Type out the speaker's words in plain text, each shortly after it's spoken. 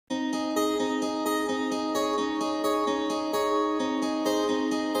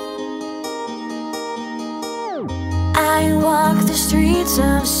I walk the streets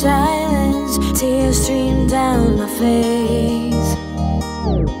of silence, tears stream down my face.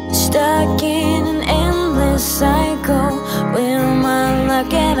 Stuck in an endless cycle, will my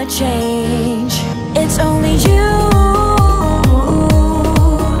luck ever change? It's only you,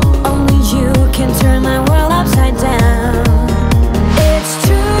 only you can turn my world upside down. It's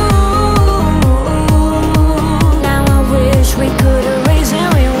true, now I wish we could erase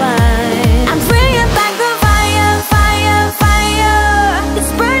and rewind. I'm bringing back the fire, fire, fire.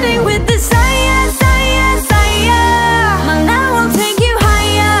 It's burning with desire, desire, desire. My love will take you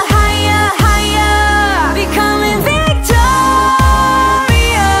higher, higher, higher. Becoming victorious.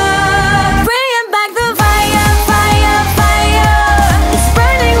 Bringing back the fire, fire, fire. It's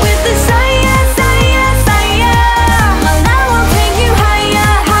burning with desire, desire, desire. My love will take you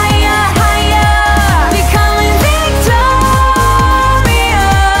higher, higher, higher. Becoming victorious.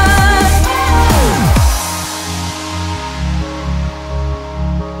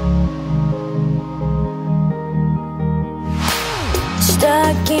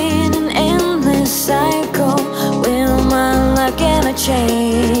 Stuck in an endless cycle, will my luck ever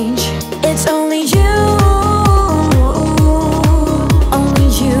change? It's only you.